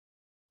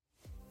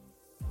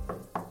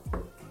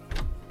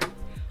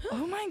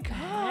my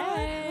God.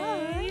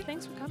 Hey, Hi.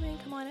 thanks for coming.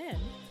 Come on in.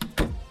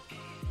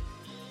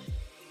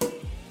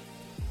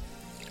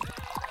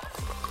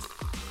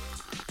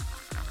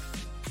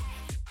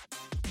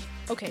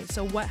 Okay,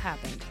 so what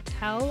happened?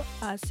 Tell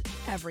us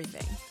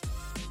everything.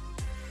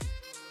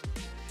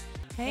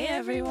 Hey,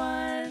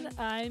 everyone.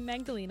 I'm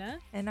Magdalena,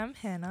 And I'm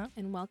Hannah.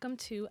 and welcome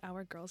to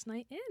our Girls'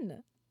 Night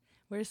In.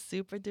 We're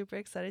super duper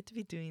excited to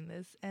be doing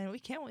this, and we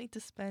can't wait to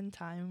spend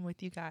time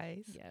with you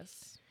guys.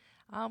 Yes.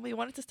 We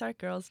wanted to start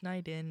Girls'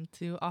 Night In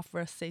to offer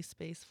a safe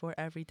space for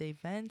everyday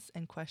events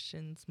and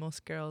questions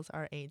most girls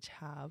our age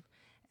have.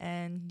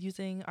 And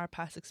using our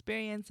past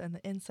experience and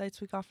the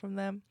insights we got from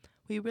them,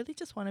 we really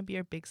just want to be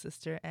your big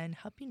sister and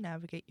help you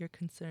navigate your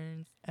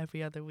concerns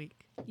every other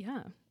week.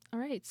 Yeah. All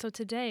right. So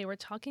today we're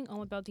talking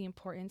all about the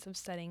importance of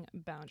setting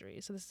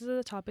boundaries. So this is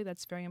a topic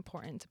that's very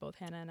important to both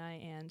Hannah and I,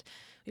 and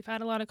we've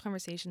had a lot of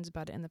conversations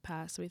about it in the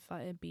past. So we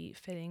thought it'd be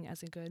fitting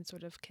as a good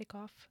sort of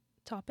kickoff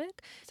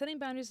topic. Setting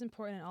boundaries is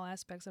important in all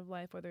aspects of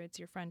life, whether it's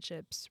your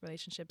friendships,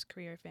 relationships,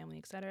 career, family,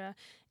 etc.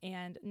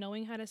 And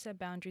knowing how to set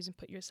boundaries and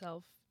put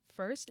yourself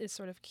first is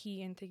sort of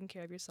key in taking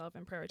care of yourself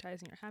and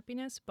prioritizing your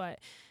happiness. But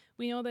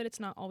we know that it's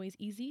not always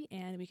easy,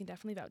 and we can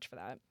definitely vouch for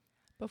that.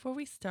 Before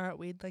we start,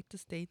 we'd like to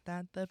state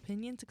that the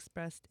opinions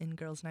expressed in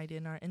Girls' Night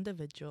In are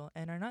individual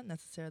and are not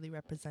necessarily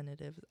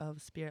representative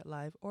of Spirit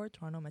Live or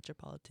Toronto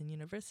Metropolitan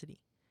University.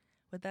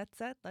 With that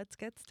said, let's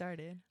get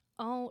started.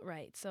 All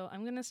right, so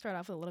I'm going to start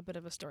off with a little bit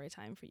of a story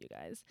time for you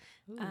guys.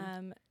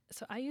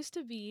 So I used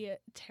to be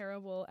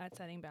terrible at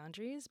setting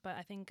boundaries, but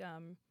I think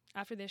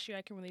after this year,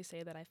 I can really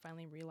say that I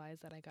finally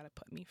realized that I got to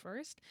put me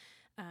first,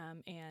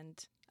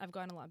 and I've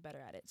gotten a lot better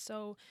at it.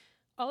 So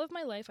all of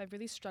my life, I've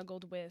really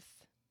struggled with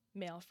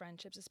male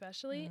friendships,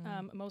 especially.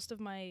 Most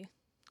of my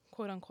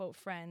quote-unquote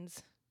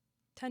friends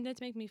tended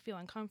to make me feel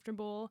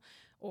uncomfortable,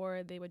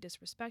 or they would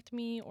disrespect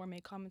me or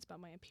make comments about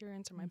my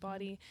appearance or my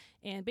body,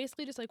 and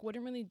basically just like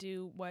wouldn't really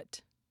do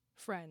what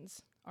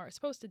friends are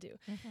supposed to do.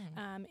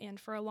 And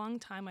for a long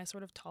time I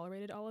sort of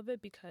tolerated all of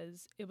it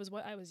because it was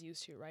what I was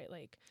used to, right?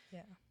 Like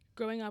Yeah.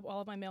 growing up,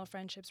 all of my male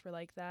friendships were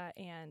like that,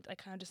 and I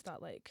kind of just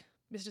thought like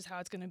this is just how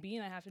it's going to be,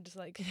 and I have to just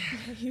like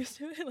get used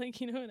to it, like,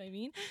 you know what I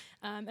mean?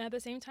 And at the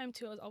same time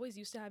too, I was always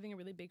used to having a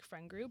really big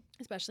friend group,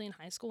 especially in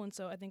high school, and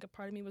so I think a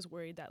part of me was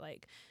worried that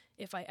like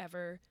if I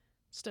ever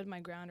stood my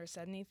ground or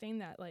said anything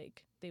that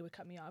like they would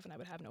cut me off and I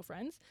would have no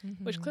friends,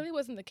 which clearly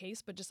wasn't the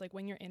case, but just like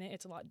when you're in it,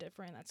 it's a lot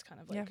different. That's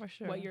kind of like for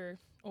sure. what you're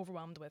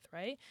overwhelmed with,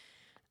 right?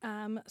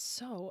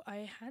 So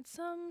I had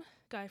some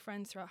guy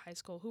friends throughout high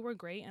school who were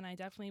great, and I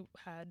definitely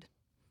had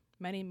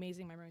many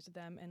amazing memories with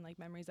them and like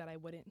memories that I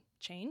wouldn't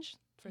change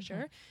for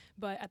sure.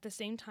 But at the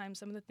same time,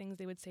 some of the things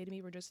they would say to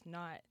me were just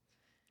not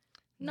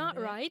Not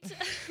it. right.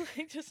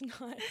 Like just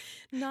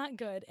not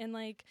good. And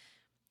like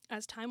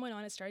as time went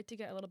on, it started to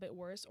get a little bit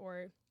worse,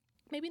 or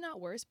maybe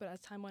not worse, but as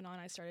time went on,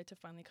 I started to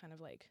finally kind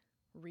of like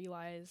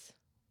realize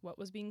what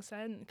was being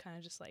said and kind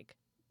of just like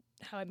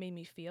how it made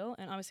me feel.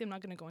 And obviously I'm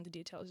not going to go into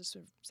details just for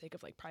the sake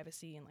of like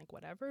privacy and like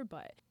whatever,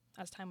 but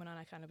as time went on,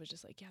 I kind of was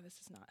just like, yeah, this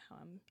is not how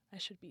I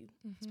should be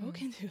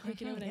spoken to, like,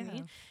 you know what I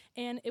mean?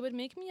 And it would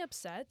make me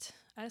upset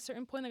at a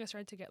certain point. Like I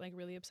started to get like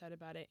really upset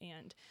about it,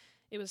 and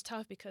it was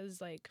tough because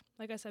like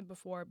I said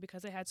before,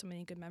 because I had so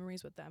many good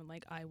memories with them,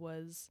 like I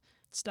was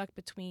stuck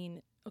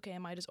between, okay,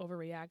 am I just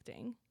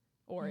overreacting,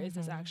 or is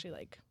this actually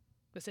like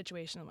the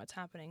situation and what's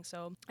happening?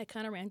 So I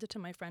kind of ranted to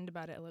my friend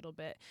about it a little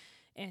bit,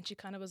 and she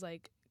kind of was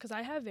like, because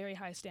I have very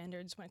high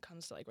standards when it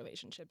comes to like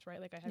relationships,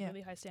 right? Like I have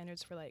really high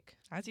standards for like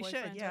As you should,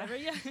 boyfriends, yeah. whatever.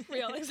 Yeah,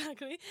 real,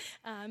 exactly.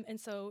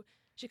 And so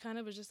she kind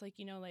of was just like,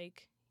 you know,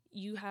 like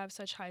you have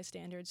such high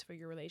standards for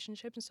your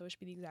relationships, and so it should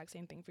be the exact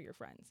same thing for your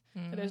friends.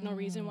 But there's no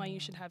reason why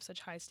you should have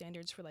such high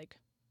standards for like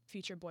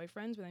future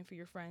boyfriends, but then for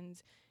your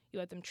friends, you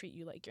let them treat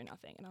you like you're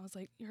nothing. And I was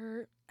like,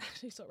 you're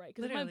actually so right.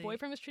 Because if my Literally.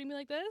 boyfriend was treating me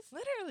like this,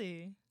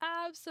 Literally.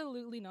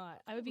 absolutely not.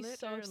 I would be so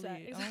upset.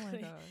 Literally.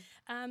 Exactly. Oh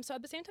my God. So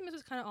at the same time this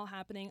was kind of all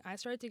happening, I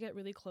started to get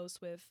really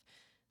close with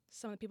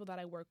some of the people that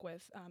I work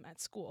with at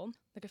school,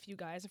 like a few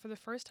guys. And for the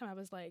first time I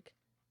was like,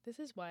 this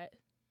is what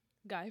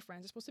guy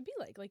friends are supposed to be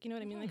like. Like, you know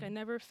what I mean? Like I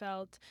never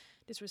felt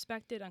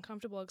disrespected,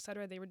 uncomfortable,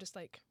 etc. They were just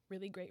like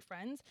really great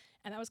friends.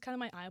 And that was kind of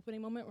my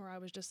eye-opening moment where I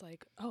was just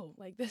like, oh,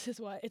 like this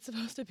is what it's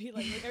supposed to be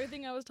like. Like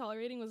everything I was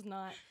tolerating was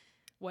not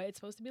what it's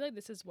supposed to be like.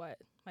 This is what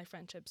my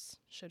friendships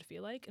should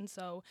feel like. And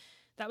so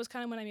that was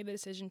kind of when I made the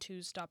decision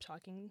to stop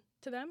talking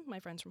to them,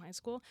 my friends from high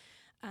school.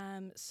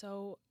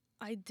 So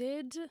I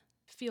did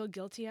feel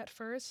guilty at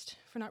first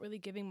for not really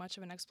giving much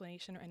of an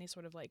explanation or any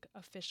sort of like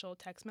official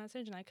text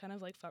message, and I kind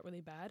of like felt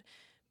really bad.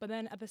 But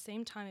then at the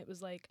same time it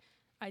was like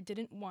I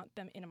didn't want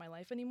them in my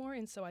life anymore,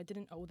 and so I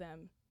didn't owe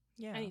them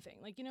anything.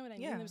 Like, you know what I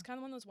mean? Yeah. It was kind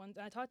of one of those ones.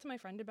 I talked to my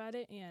friend about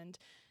it, and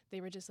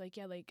they were just like,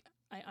 yeah, like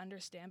I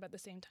understand, but at the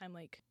same time,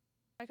 like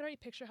I could already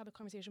picture how the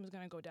conversation was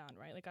going to go down,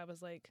 right? Like I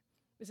was like,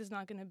 this is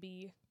not going to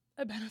be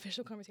a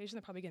beneficial conversation.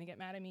 They're probably going to get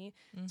mad at me.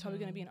 It's probably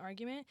going to be an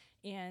argument.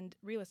 And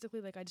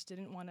realistically, like I just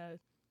didn't want to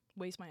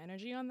waste my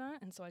energy on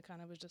that. And so I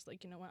kind of was just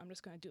like, you know what, I'm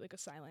just going to do like a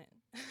silent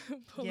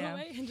pull Yeah.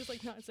 away and just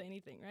like not say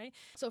anything, right?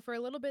 So for a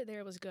little bit there,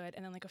 it was good.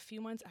 And then like a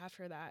few months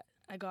after that,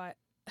 I got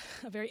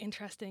a very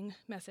interesting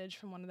message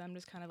from one of them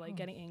just kind of like Oh.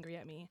 getting angry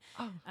at me.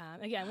 Oh.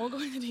 Again, won't go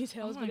into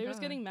details, Oh but my they were just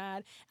God. getting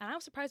mad. And I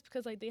was surprised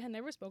because like they had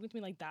never spoken to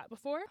me like that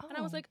before. And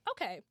I was Oh. like,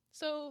 okay,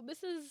 so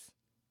this is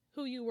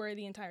who you were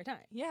the entire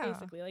time. Yeah.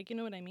 Basically, like, you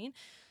know what I mean?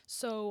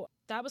 So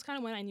that was kind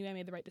of when I knew I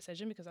made the right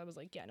decision, because I was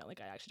like, yeah, no, like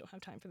I actually don't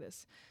have time for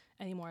this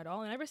anymore at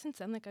all. And ever since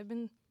then, like I've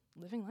been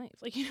living life.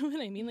 Like, you know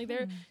what I mean? Like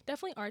there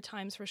definitely are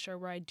times for sure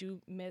where I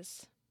do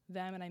miss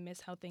them and I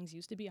miss how things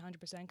used to be 100%.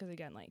 Because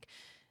again, like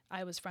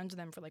I was friends with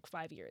them for like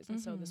 5 years. And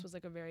so this was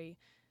like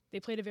they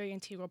played a very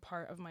integral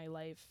part of my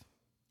life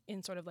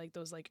in sort of like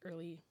those like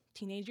early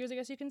teenage years, I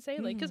guess you can say.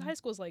 Like, because high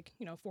school is like,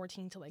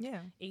 14 to like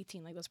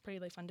 18, like those pretty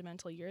like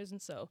fundamental years.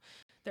 And so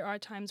there are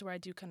times where I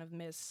do kind of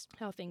miss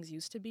how things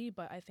used to be.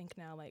 But I think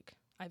now like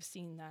I've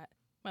seen that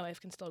my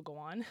life can still go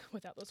on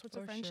without those sorts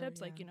of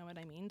friendships. Like, you know what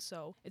I mean?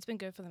 So it's been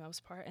good for the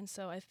most part. And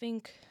so I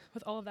think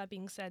with all of that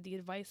being said, the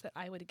advice that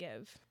I would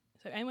give,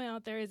 so if anyone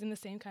out there is in the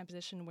same kind of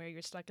position where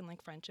you're stuck in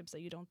like friendships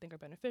that you don't think are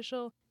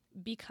beneficial,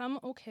 become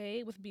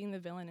okay with being the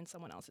villain in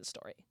someone else's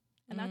story.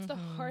 And that's the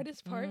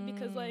hardest part,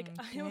 because like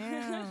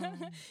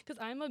because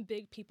I'm a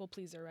big people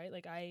pleaser, right?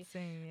 Like I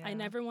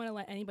never want to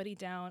let anybody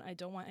down. I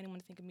don't want anyone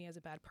to think of me as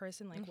a bad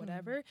person, like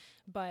whatever.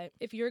 But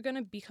if you're going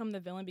to become the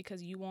villain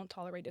because you won't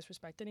tolerate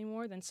disrespect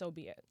anymore, then so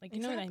be it. Like, you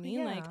know what I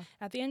mean? Like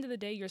at the end of the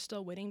day, you're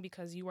still winning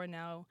because you are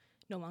now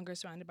no longer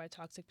surrounded by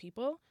toxic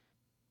people.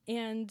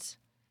 And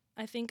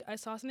I think I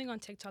saw something on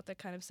TikTok that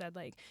kind of said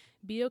like,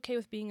 be okay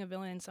with being a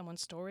villain in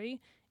someone's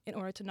story in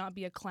order to not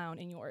be a clown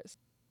in yours.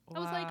 Wow. I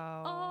was like,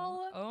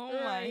 oh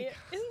right. my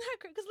God. Isn't that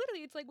crazy? Because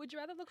literally, it's like, would you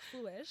rather look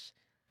foolish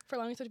for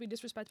allowing yourself to be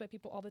disrespected by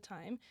people all the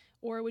time,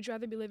 or would you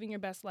rather be living your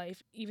best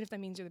life, even if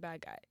that means you're the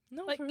bad guy?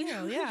 No, like, for you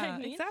know real. what I Yeah,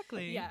 mean?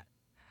 exactly. Yeah.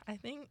 I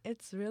think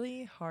it's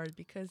really hard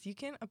because you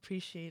can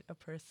appreciate a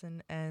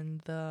person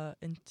and the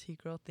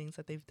integral things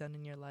that they've done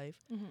in your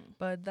life,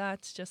 but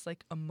that's just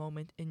like a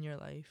moment in your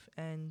life.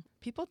 And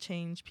people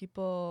change,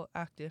 people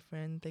act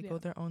different, they go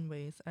their own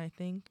ways. And I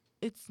think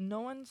it's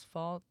no one's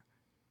fault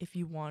if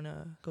you want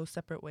to go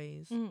separate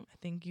ways. I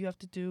think you have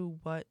to do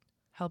what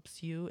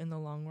helps you in the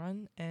long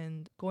run,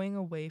 and going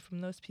away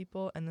from those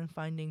people and then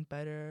finding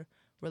better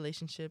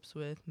relationships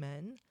with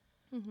men,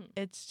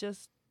 it's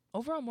just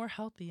overall more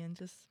healthy and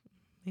just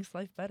makes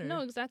life better.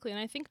 No, exactly. And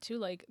I think too,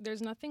 like,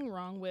 there's nothing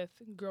wrong with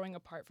growing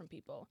apart from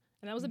people.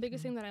 And that was the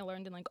biggest thing that I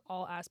learned in like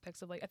all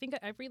aspects of like, I think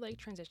at every like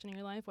transition in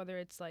your life, whether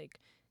it's like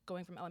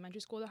going from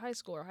elementary school to high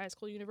school or high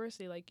school to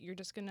university, like you're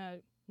just gonna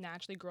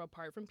naturally grow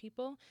apart from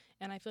people.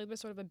 And I feel like there's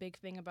sort of a big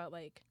thing about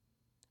like,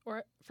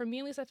 or for me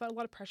at least, I felt a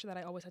lot of pressure that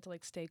I always had to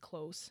like stay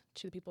close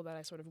to the people that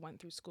I sort of went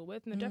through school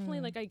with. And they're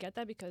definitely like, I get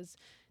that, because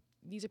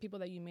these are people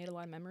that you made a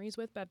lot of memories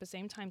with. But at the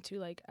same time too,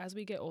 like as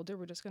we get older,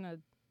 we're just gonna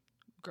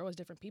grow as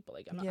different people.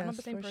 Like I'm not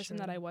the same person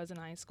that I was in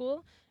high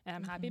school, and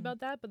I'm happy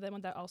about that. But then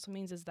what that also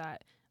means is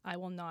that I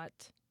will not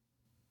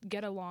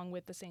get along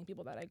with the same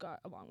people that I got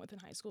along with in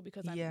high school,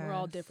 because we're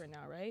all different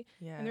now, right?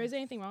 Yeah. And there isn't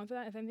anything wrong with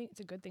that. I think it's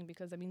a good thing,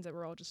 because that means that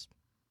we're all just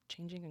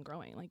changing and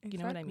growing. Like, you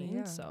know what I mean?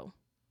 Yeah. So,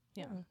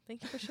 yeah. Oh,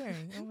 thank you for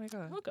sharing. Oh my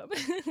God. Welcome.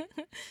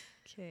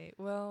 Okay,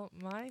 well,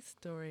 my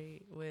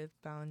story with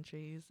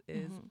boundaries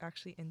is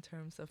actually in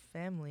terms of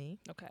family.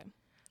 Okay.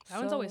 That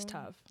one's always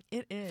tough.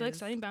 It is. I feel like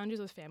setting boundaries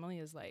with family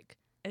is like,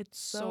 it's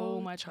so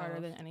much harder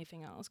tough. than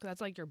anything else, because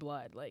that's like your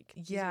blood. Like,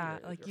 Yeah,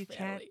 your like you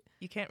family.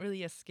 can't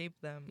really escape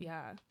them.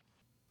 Yeah.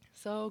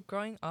 So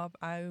growing up,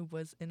 I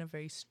was in a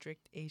very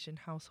strict Asian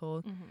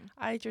household.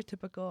 I had your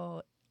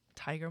typical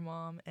tiger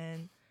mom,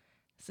 and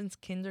since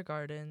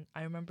kindergarten,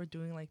 I remember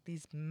doing like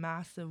these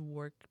massive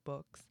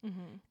workbooks,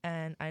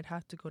 and I'd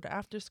have to go to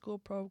after school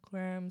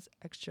programs,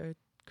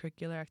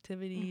 extracurricular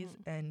activities,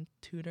 and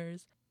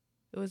tutors.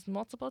 It was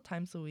multiple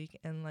times a week,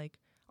 and like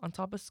on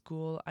top of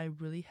school, I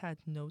really had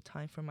no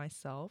time for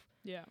myself.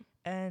 Yeah.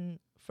 And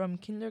from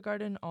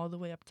kindergarten all the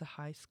way up to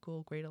high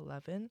school, grade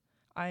 11,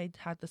 I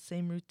had the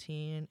same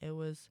routine. It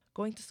was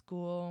going to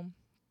school,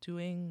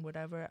 doing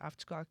whatever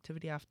after school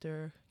activity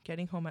after,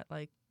 getting home at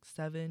like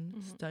 7,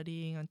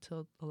 studying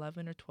until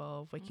 11 or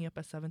 12, waking up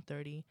at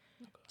 7:30,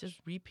 just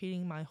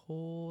repeating my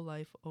whole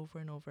life over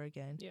and over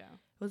again. Yeah.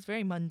 It was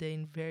very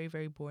mundane, very,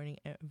 very boring,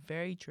 and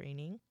very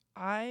draining.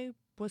 I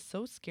was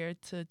so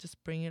scared to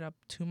just bring it up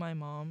to my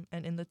mom,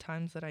 and in the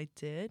times that I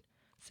did,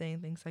 saying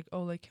things like,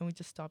 oh, like, can we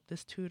just stop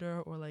this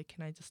tutor, or like,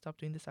 can I just stop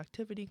doing this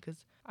activity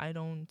because I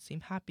don't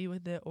seem happy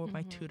with it, or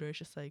my tutor is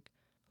just like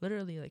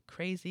literally like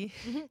crazy.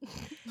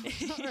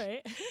 All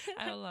right.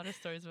 I have a lot of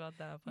stories about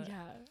that, but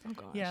yeah. Oh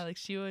gosh. yeah, like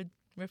she would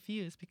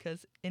refuse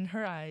because in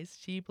her eyes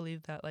she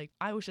believed that like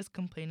I was just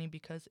complaining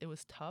because it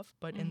was tough,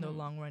 but in the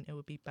long run it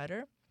would be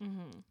better.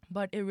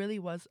 But it really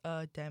was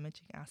a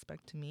damaging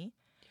aspect to me.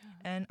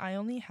 And I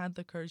only had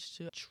the courage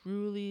to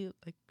truly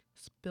like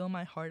spill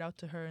my heart out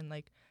to her and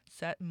like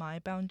set my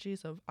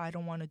boundaries of I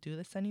don't want to do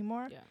this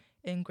anymore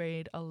in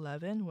grade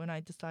 11, when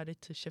I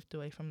decided to shift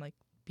away from like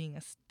being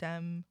a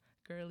STEM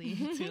girly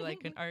to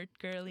like an art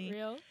girly.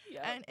 Real?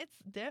 Yeah. And it's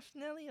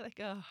definitely like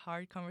a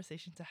hard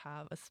conversation to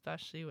have,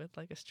 especially with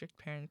like a strict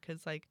parent,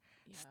 because like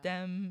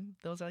STEM,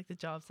 those are like the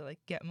jobs that like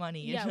get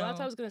money. You Yeah, know? well, that's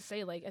what I was gonna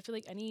say. Like, I feel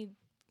like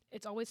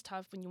it's always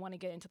tough when you want to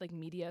get into like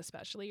media,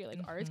 especially, or like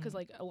arts, because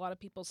like a lot of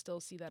people still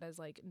see that as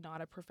like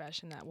not a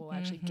profession that will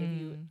actually give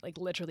you like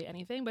literally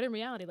anything. But in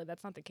reality, like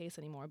that's not the case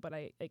anymore. But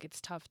it's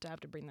tough to have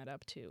to bring that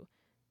up to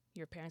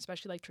your parents,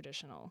 especially like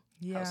traditional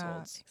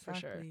households, exactly. for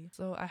sure.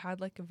 So I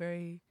had like a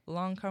very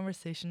long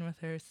conversation with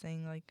her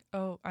saying like,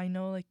 oh, I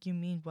know like you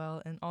mean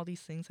well and all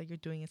these things that you're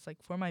doing is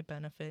like for my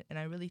benefit, and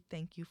I really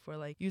thank you for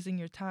like using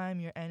your time,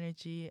 your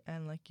energy,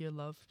 and like your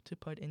love to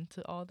put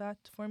into all that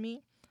for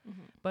me.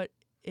 But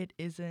it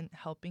isn't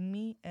helping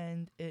me,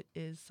 and it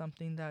is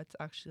something that's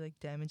actually like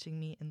damaging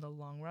me in the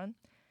long run.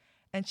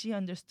 And she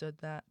understood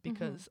that,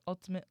 because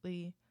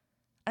ultimately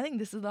I think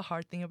this is the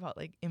hard thing about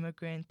like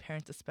immigrant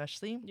parents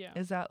especially,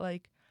 is that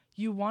like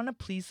you want to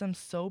please them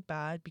so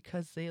bad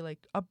because they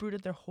like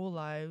uprooted their whole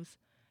lives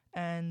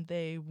and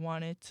they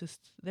wanted to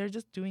they're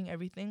just doing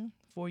everything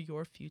for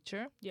your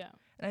future. Yeah.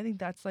 And I think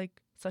that's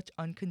like such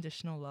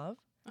unconditional love.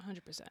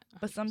 100%.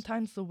 But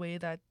sometimes the way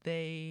that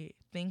they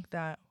think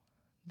that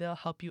they'll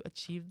help you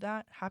achieve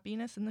that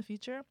happiness in the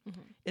future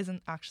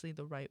isn't actually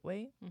the right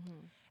way.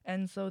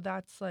 And so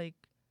that's like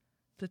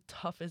the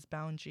toughest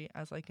boundary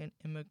as like an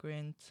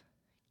immigrant.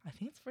 I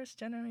think it's first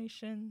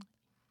generation.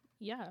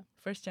 Yeah.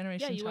 First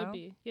generation Yeah, you child. would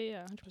be.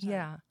 Yeah, 100%.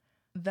 Yeah.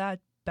 That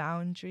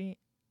boundary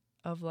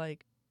of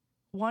like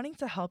wanting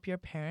to help your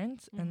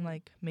parents and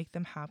like make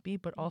them happy,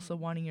 but also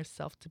wanting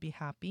yourself to be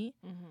happy.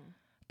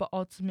 But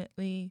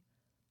ultimately,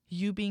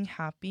 you being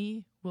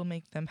happy will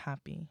make them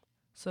happy.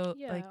 So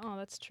like, oh,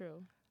 that's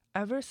true.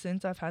 Ever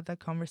since I've had that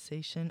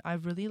conversation,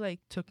 I've really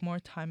like took more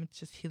time into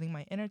just healing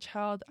my inner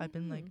child. I've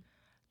been like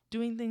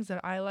doing things that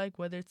I like,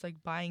 whether it's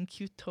like buying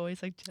cute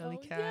toys like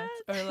Jellycats,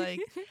 or like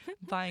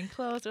buying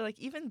clothes, or like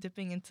even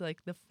dipping into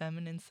like the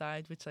feminine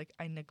side, which like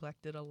I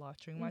neglected a lot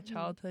during my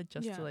childhood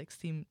just to like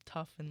seem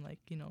tough and like,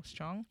 you know,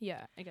 strong.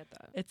 Yeah, I get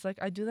that. It's like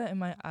I do that in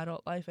my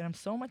adult life and I'm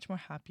so much more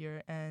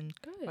happier, and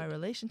my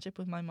relationship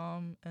with my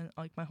mom and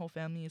like my whole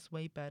family is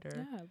way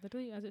better. Yeah,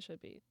 literally as it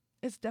should be.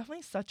 It's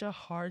definitely such a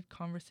hard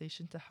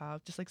conversation to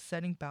have, just like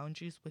setting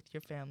boundaries with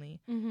your family.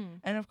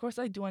 And of course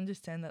I do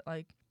understand that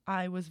like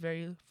I was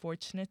very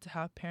fortunate to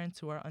have parents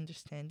who are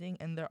understanding,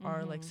 and there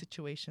are like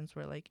situations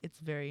where like it's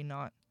very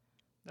not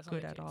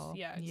good at all.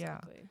 Yeah,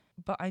 exactly.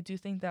 But I do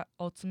think that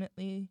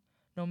ultimately,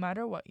 no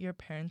matter what your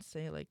parents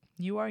say, like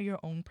you are your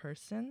own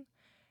person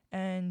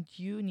and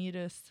you need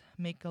to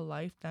make a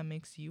life that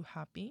makes you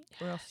happy,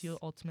 or else you'll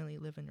ultimately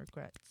live in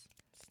regrets.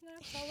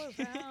 Snaps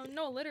all around.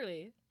 No,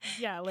 literally.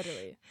 Yeah,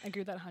 literally. I agree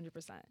with that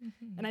 100%.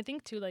 And I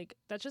think too, like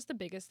that's just the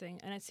biggest thing.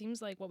 And it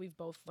seems like what we've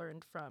both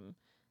learned from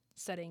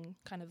setting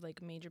kind of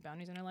like major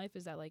boundaries in our life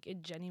is that like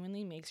it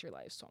genuinely makes your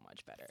life so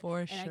much better.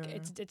 For sure.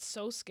 And it's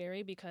so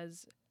scary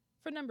because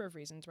for a number of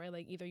reasons, right?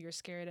 Like either you're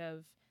scared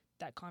of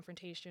that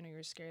confrontation or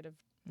you're scared of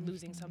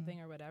losing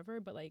something or whatever.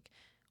 But like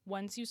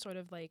once you sort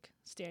of like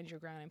stand your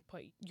ground and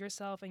put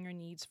yourself and your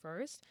needs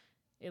first,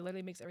 it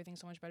literally makes everything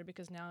so much better,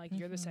 because now like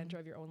you're the center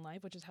of your own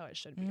life, which is how it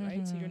should be,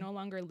 right? So you're no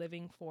longer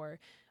living for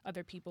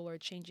other people or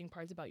changing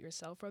parts about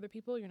yourself for other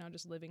people. You're now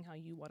just living how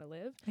you want to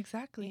live.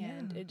 Exactly.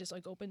 And it just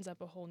like opens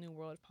up a whole new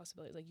world of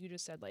possibilities. Like you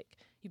just said, like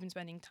you've been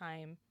spending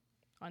time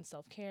on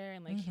self-care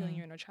and like healing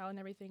your inner child and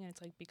everything, and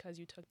it's like because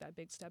you took that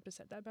big step to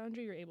set that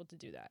boundary, you're able to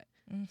do that.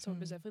 So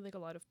there's definitely like a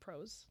lot of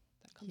pros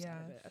that comes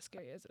out of it, as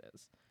scary as it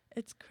is.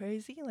 It's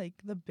crazy. Like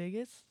the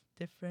biggest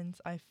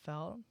difference I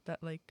felt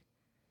that like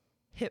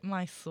hit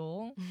my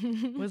soul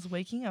was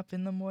waking up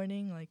in the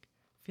morning like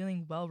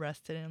feeling well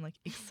rested and like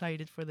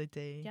excited for the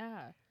day.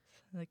 Yeah.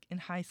 Like in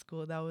high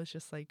school, that was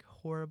just like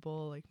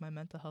horrible. Like my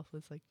mental health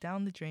was like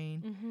down the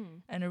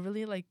drain, and it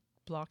really like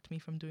blocked me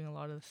from doing a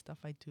lot of the stuff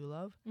I do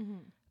love.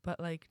 But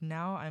like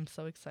now I'm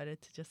so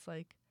excited to just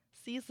like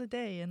seize the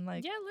day and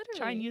like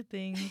try new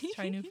things,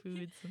 try new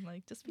foods, and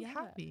like just be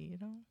happy, you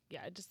know?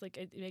 Yeah, just like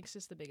it makes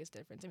just the biggest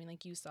difference. I mean,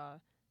 like you saw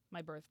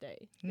my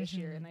birthday this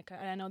year, and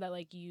I know that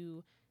like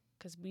you,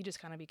 because we just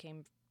kind of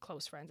became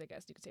close friends, I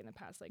guess you could say, in the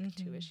past like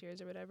 2-ish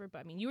years or whatever. But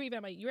I mean, you were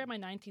at my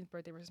 19th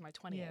birthday versus my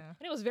 20th,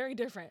 and it was very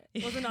different,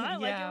 was it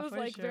not? Like it was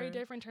like very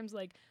different in terms of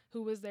like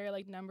who was there,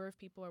 like number of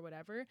people or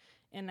whatever.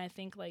 And I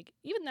think like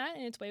even that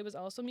in its way was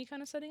also me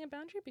kind of setting a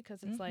boundary,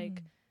 because it's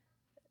like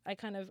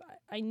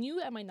I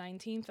knew at my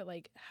 19th that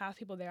like half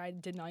people there I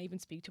did not even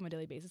speak to on a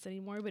daily basis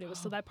anymore, but it was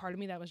still that part of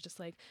me that was just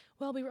like,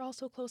 well, we were all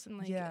so close in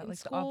like in like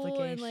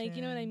school and like,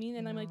 you know what I mean?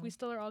 And I'm like, we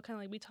still are all kind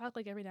of like, we talk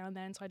like every now and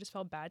then, so I just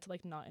felt bad to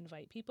like not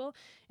invite people.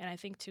 And I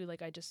think too,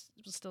 like I just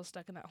was still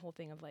stuck in that whole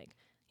thing of like,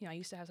 you know, I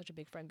used to have such a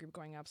big friend group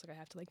growing up, so like I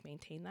have to like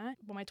maintain that.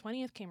 When my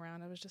 20th came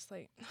around, I was just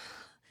like,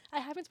 I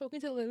haven't spoken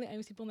to literally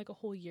any people in like a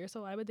whole year,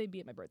 so why would they be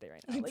at my birthday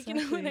right now? Like, you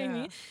know what I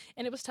mean?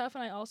 And it was tough,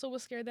 and I also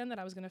was scared then that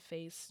I was going to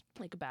face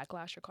like a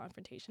backlash or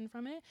confrontation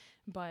from it,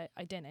 but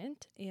I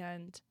didn't.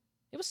 And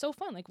it was so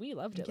fun. Like, we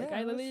loved it. Like, Yeah,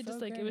 I it was literally so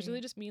just, like, it was really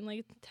great. just me and,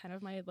 like, 10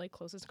 of my, like,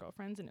 closest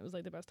girlfriends, and it was,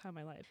 like, the best time of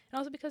my life. And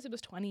also because it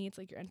was 20, it's,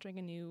 like, you're entering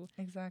a new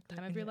Exactly.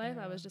 time of in your life.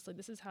 I era. was just, like,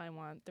 this is how I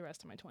want the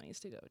rest of my 20s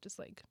to go. Just,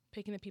 like,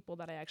 picking the people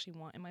that I actually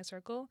want in my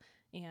circle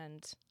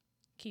and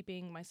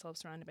keeping myself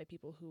surrounded by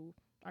people who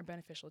are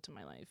beneficial to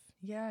my life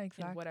Yeah,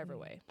 exactly. in whatever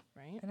way,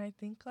 right? And I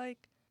think,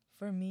 like,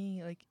 for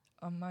me, like,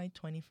 on my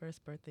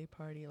 21st birthday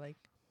party, like,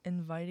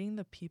 inviting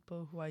the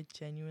people who I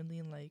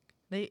genuinely, like,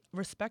 they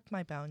respect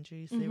my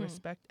boundaries. They Mhm.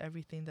 respect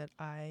everything that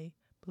I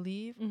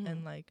believe. Mhm.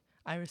 And, like,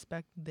 I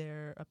respect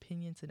their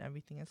opinions and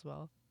everything as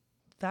well.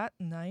 That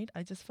night,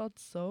 I just felt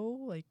so,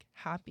 like,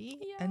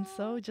 happy. And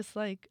so Yeah. just,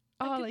 like,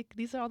 I oh, could- like,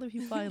 these are all the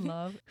people I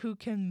love who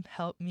can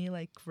help me,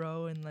 like,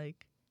 grow and,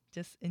 like,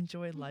 just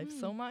enjoy life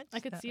so Mhm. much. I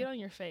could that, see it on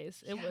your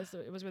face. It Yeah. was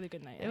a really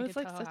good night. It I was, could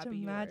like, tell how such a happy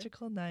you were.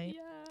 magical night.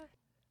 Yeah.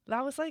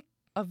 That was, like,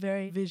 a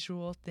very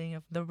visual thing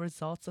of the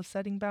results of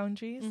setting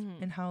boundaries Mhm.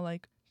 and how,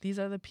 like, these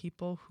are the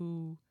people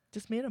who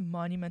just made a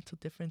monumental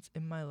difference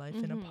in my life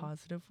in a Mhm.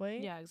 positive way.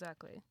 Yeah,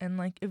 exactly. And,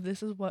 like, if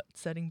this is what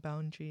setting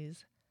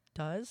boundaries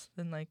does,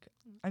 then, like,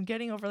 I'm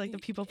getting over, like, the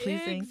people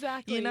pleasing.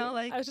 Exactly. You know,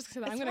 like, I was just gonna say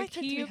that. I'm it's gonna my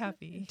turn to be keep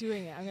happy.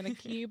 doing it. I'm gonna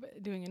keep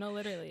doing it. No,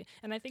 literally.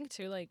 And I think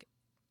too, like,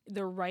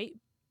 the right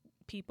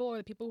people or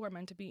the people who are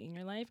meant to be in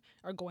your life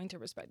are going to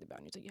respect the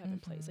boundaries that you have in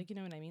place. Mhm. Like, you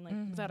know what I mean?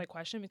 Like, without a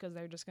question, because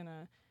they're just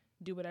gonna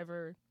do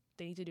whatever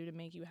they need to do to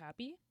make you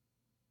happy.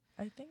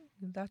 I think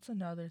that's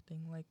another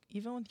thing. Like,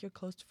 even with your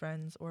close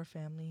friends or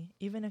family,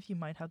 even if you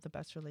might have the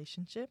best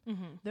relationship,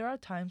 Mm-hmm. there are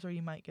times where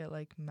you might get,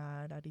 like,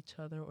 mad at each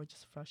other or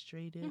just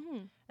frustrated.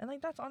 Mm-hmm. And,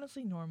 like, that's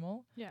honestly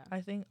normal. Yeah.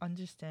 I think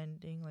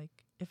understanding,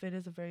 like, if it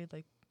is a very,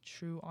 like,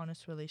 true,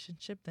 honest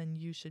relationship, then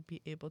you should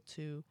be able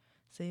to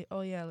say,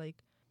 oh, yeah,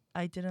 like,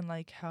 I didn't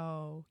like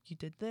how you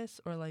did this,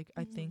 or, like,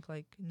 I Mhm. think,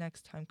 like,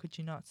 next time, could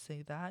you not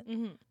say that?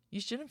 Mm-hmm.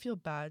 You shouldn't feel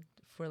bad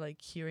for,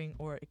 like, hearing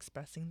or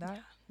expressing that.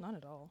 Yeah, not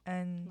at all.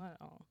 And Not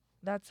at all.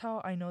 that's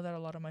how I know that a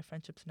lot of my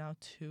friendships now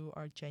too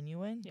are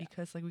genuine, Yeah.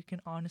 because, like, we can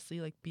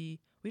honestly, like, we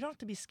don't have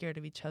to be scared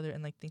of each other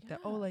and, like, think that,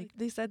 oh, Yeah, like, like-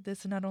 they said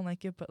this and I don't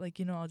like it, but, like,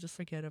 you know, I'll just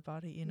forget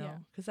about it, you Yeah.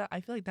 know, because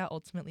I feel like that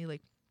ultimately,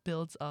 like,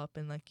 builds up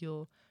and, like,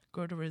 you'll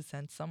grow to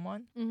resent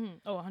someone. Mm-hmm.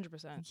 Oh,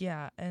 100%.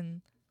 Yeah.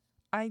 And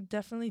I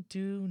definitely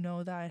do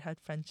know that I had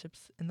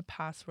friendships in the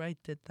past where I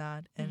did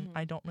that, and Mhm.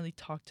 I don't really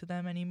talk to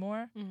them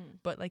anymore. Mm-hmm.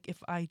 But, like,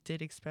 if I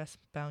did express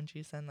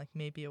boundaries, then, like,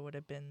 maybe it would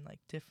have been,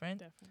 like, different,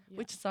 Definitely. Yeah.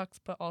 which sucks,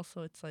 but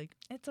also it's like,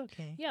 it's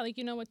okay. Yeah, like,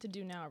 you know what to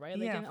do now, right?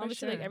 Like, Yeah, and for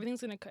obviously, like, sure.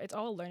 everything's gonna, it's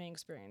all a learning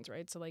experience,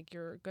 right? So, like,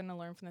 you're gonna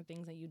learn from the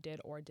things that you did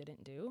or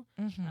didn't do,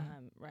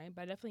 right?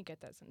 But I definitely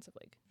get that sense of,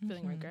 like,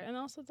 feeling Mhm. regret. And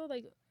also, though,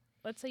 like,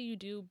 let's say you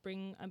do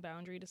bring a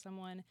boundary to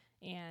someone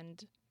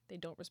and they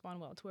don't respond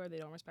well to it or they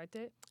don't respect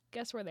it,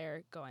 guess where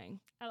they're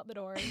going? Out the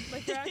door.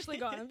 Like, they're actually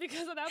gone.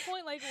 Because at that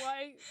point, like,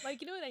 why? Like,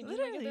 you know what I mean? Like, if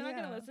Literally, they're not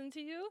yeah. gonna listen to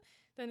you,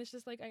 then it's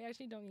just like, I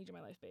actually don't need you in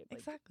my life, babe. Like,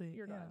 Exactly.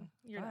 You're yeah. done.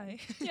 You're Bye.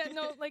 done. Yeah,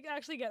 no, like,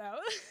 actually get out.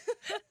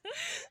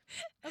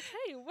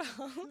 Okay,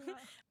 well,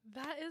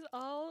 that is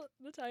all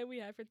the time we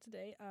have for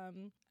today.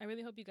 I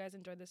really hope you guys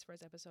enjoyed this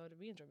first episode.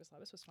 We enjoyed this a lot.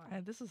 This was fun.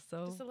 This is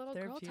so Just a little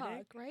girl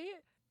therapeutic. talk,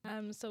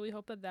 right? So we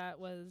hope that that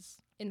was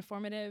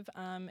informative.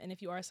 And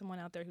if you are someone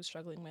out there who's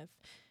struggling with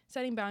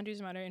setting boundaries,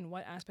 no matter in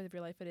what aspect of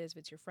your life it is, if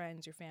it's your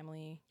friends, your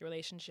family, your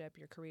relationship,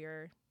 your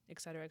career,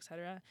 etc.,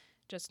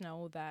 just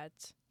know that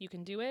you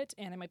can do it,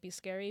 and it might be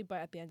scary, but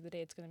at the end of the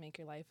day, it's going to make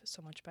your life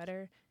so much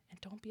better. And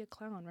don't be a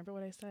clown. Remember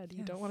what I said.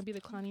 You don't want to be the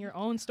clown in your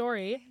own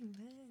story.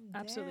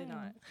 Absolutely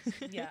not.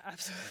 Yeah,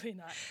 absolutely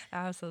not.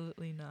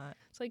 Absolutely not.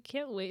 So I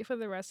can't wait for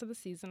the rest of the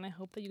season. I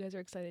hope that you guys are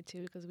excited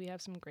too, because we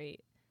have some great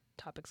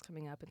topics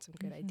coming up and some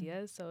great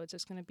ideas. So it's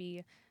just going to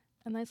be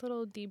a nice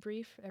little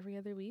debrief every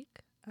other week.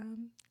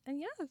 And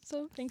yeah,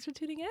 so thanks for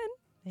tuning in.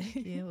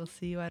 Thank you. We'll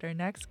see you at our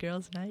next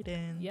Girls' Night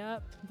In.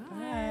 Yep.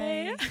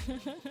 Bye.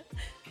 Bye.